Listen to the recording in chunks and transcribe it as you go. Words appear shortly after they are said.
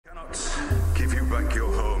back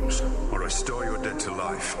your homes, or restore your dead to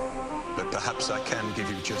life. But perhaps I can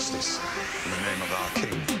give you justice in the name of our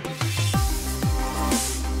king.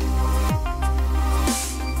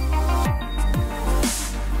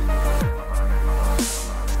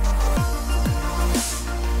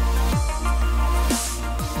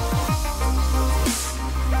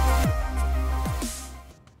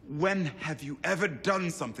 When have you ever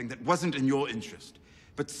done something that wasn't in your interest,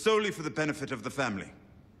 but solely for the benefit of the family?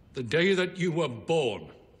 The day that you were born.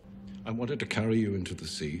 I wanted to carry you into the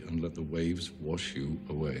sea and let the waves wash you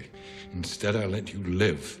away. Instead, I let you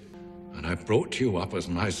live, and I brought you up as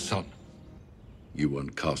my son. You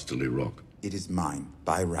want Casterly Rock. It is mine,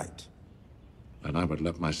 by right. And I would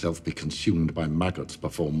let myself be consumed by maggots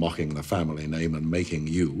before mocking the family name and making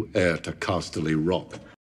you heir to Casterly Rock.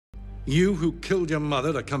 You who killed your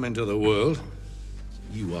mother to come into the world,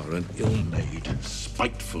 you are an ill-made,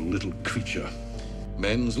 spiteful little creature.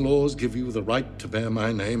 Men's laws give you the right to bear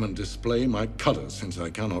my name and display my colors, since I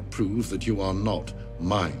cannot prove that you are not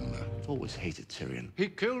mine. I've always hated Tyrion. He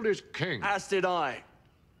killed his king. As did I.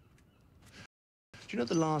 Do you know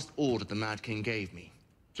the last order the Mad King gave me?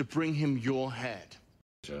 To bring him your head.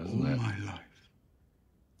 All my life,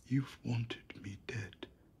 you've wanted me dead.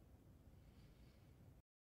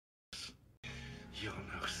 You're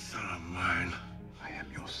no son of mine. I am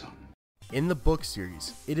your son. In the book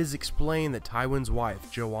series, it is explained that Tywin's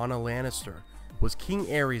wife, Joanna Lannister, was King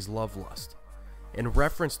Aerys' love lust. In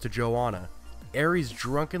reference to Joanna, Aerys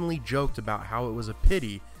drunkenly joked about how it was a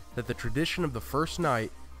pity that the tradition of the first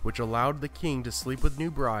night, which allowed the king to sleep with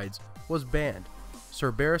new brides, was banned.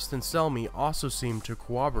 Sir Barristan Selmy also seemed to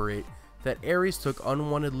corroborate that Aerys took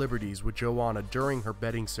unwanted liberties with Joanna during her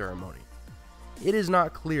bedding ceremony. It is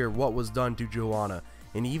not clear what was done to Joanna,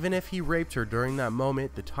 and even if he raped her during that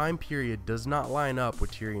moment, the time period does not line up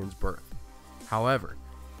with Tyrion's birth. However,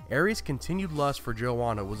 Aerys' continued lust for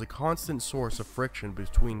Joanna was a constant source of friction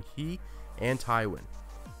between he and Tywin.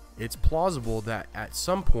 It's plausible that at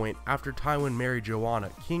some point after Tywin married Joanna,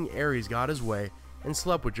 King Aerys got his way and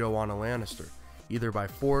slept with Joanna Lannister, either by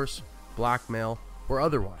force, blackmail, or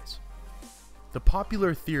otherwise. The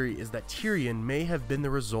popular theory is that Tyrion may have been the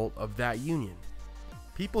result of that union.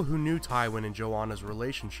 People who knew Tywin and Joanna's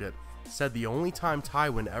relationship said the only time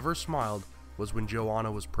Tywin ever smiled was when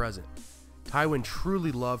Joanna was present. Tywin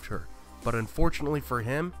truly loved her, but unfortunately for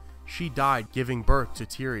him, she died giving birth to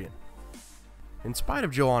Tyrion. In spite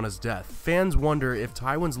of Joanna's death, fans wonder if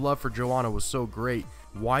Tywin's love for Joanna was so great,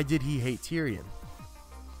 why did he hate Tyrion?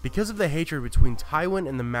 Because of the hatred between Tywin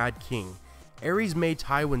and the Mad King, Aerys made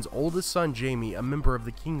Tywin's oldest son Jaime a member of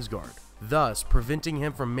the Kingsguard, thus preventing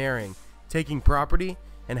him from marrying, taking property,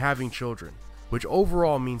 and having children, which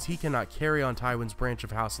overall means he cannot carry on Tywin's branch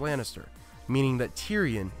of House Lannister, meaning that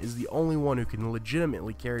Tyrion is the only one who can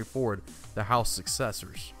legitimately carry forward the house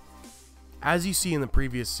successors. As you see in the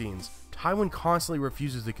previous scenes, Tywin constantly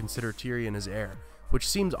refuses to consider Tyrion his heir, which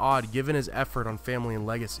seems odd given his effort on family and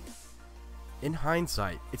legacy. In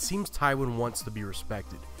hindsight, it seems Tywin wants to be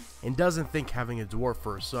respected, and doesn't think having a dwarf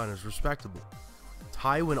for a son is respectable.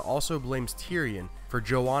 Tywin also blames Tyrion for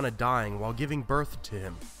Joanna dying while giving birth to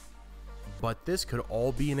him. But this could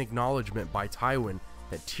all be an acknowledgement by Tywin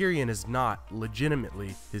that Tyrion is not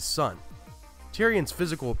legitimately his son. Tyrion's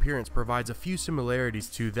physical appearance provides a few similarities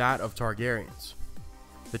to that of Targaryens.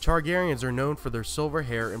 The Targaryens are known for their silver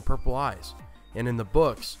hair and purple eyes, and in the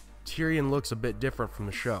books, Tyrion looks a bit different from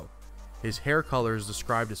the show. His hair color is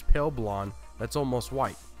described as pale blonde that's almost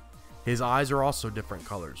white. His eyes are also different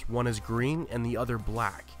colors, one is green and the other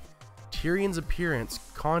black. Tyrion's appearance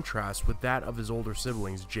contrasts with that of his older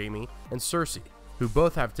siblings Jaime and Cersei, who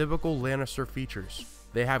both have typical Lannister features.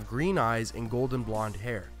 They have green eyes and golden blonde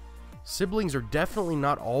hair. Siblings are definitely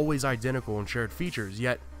not always identical in shared features,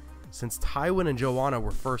 yet since Tywin and Joanna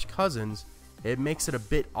were first cousins, it makes it a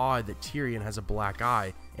bit odd that Tyrion has a black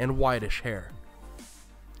eye and whitish hair.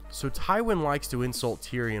 So Tywin likes to insult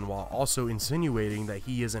Tyrion while also insinuating that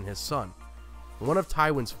he isn't his son. One of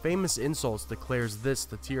Tywin's famous insults declares this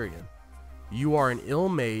to Tyrion: "You are an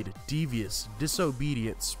ill-made, devious,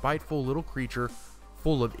 disobedient, spiteful little creature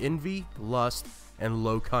full of envy, lust, and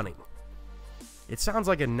low cunning." It sounds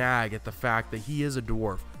like a nag at the fact that he is a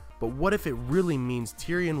dwarf, but what if it really means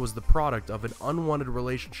Tyrion was the product of an unwanted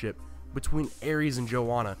relationship between Aerys and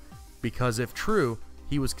Joanna, because if true,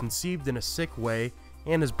 he was conceived in a sick way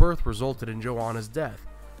and his birth resulted in Joanna's death,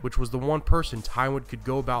 which was the one person Tywin could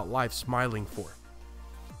go about life smiling for.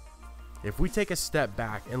 If we take a step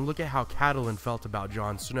back and look at how Catelyn felt about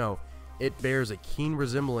Jon Snow, it bears a keen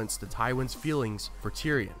resemblance to Tywin's feelings for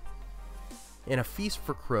Tyrion. In A Feast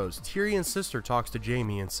for Crows, Tyrion's sister talks to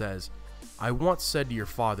Jaime and says, I once said to your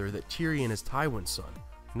father that Tyrion is Tywin's son,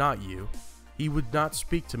 not you. He would not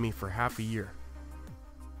speak to me for half a year.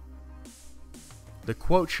 The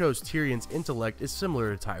quote shows Tyrion's intellect is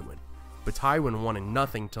similar to Tywin, but Tywin wanted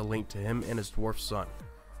nothing to link to him and his dwarf son.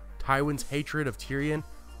 Tywin's hatred of Tyrion,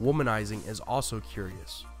 womanizing, is also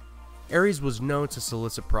curious. Aerys was known to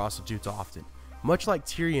solicit prostitutes often, much like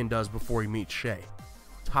Tyrion does before he meets Shae.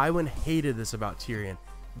 Tywin hated this about Tyrion,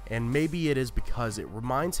 and maybe it is because it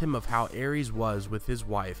reminds him of how Aerys was with his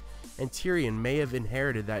wife, and Tyrion may have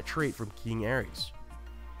inherited that trait from King Aerys.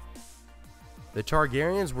 The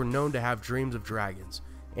Targaryens were known to have dreams of dragons,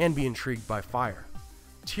 and be intrigued by fire.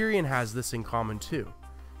 Tyrion has this in common too.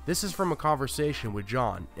 This is from a conversation with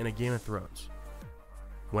Jon in A Game of Thrones.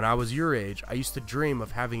 When I was your age, I used to dream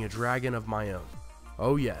of having a dragon of my own.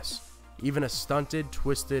 Oh yes, even a stunted,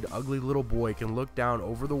 twisted, ugly little boy can look down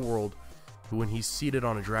over the world when he's seated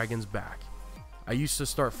on a dragon's back. I used to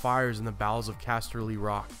start fires in the bowels of Casterly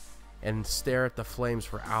Rock and stare at the flames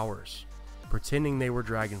for hours, pretending they were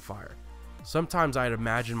dragon fire. Sometimes I'd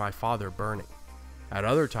imagine my father burning. At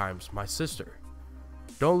other times, my sister.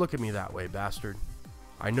 Don't look at me that way, bastard.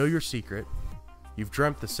 I know your secret. You've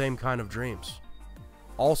dreamt the same kind of dreams.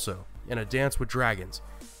 Also, in A Dance with Dragons,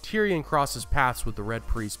 Tyrion crosses paths with the Red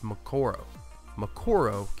Priest Moqorro.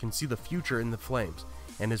 Moqorro can see the future in the flames,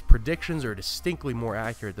 and his predictions are distinctly more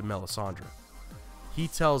accurate than Melisandre. He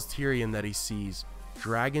tells Tyrion that he sees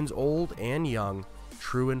dragons old and young,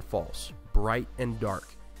 true and false, bright and dark,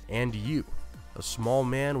 and you, a small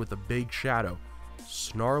man with a big shadow,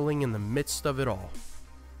 snarling in the midst of it all.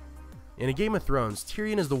 In A Game of Thrones,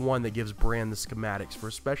 Tyrion is the one that gives Bran the schematics for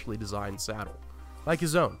a specially designed saddle, like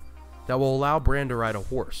his own, that will allow Bran to ride a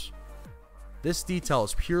horse. This detail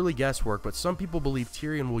is purely guesswork, but some people believe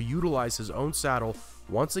Tyrion will utilize his own saddle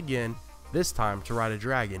once again, this time to ride a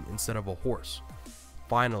dragon instead of a horse.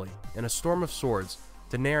 Finally, in A Storm of Swords,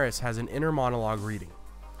 Daenerys has an inner monologue reading.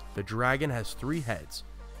 The dragon has 3 heads.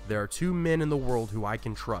 There are 2 men in the world who I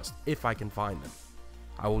can trust, if I can find them.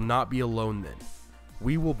 I will not be alone then.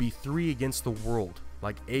 We will be 3 against the world,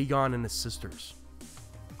 like Aegon and his sisters.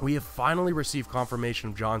 We have finally received confirmation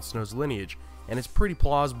of Jon Snow's lineage, and it's pretty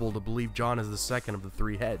plausible to believe Jon is the second of the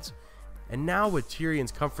 3 heads. And now with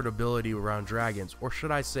Tyrion's comfortability around dragons, or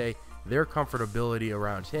should I say, their comfortability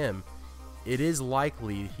around him, it is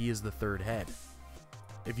likely he is the 3rd head.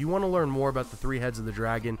 If you want to learn more about the 3 heads of the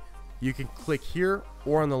dragon, you can click here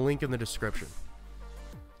or on the link in the description.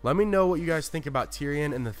 Let me know what you guys think about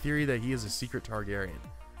Tyrion and the theory that he is a secret Targaryen.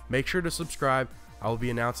 Make sure to subscribe. I will be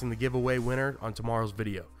announcing the giveaway winner on tomorrow's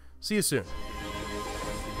video. See you soon.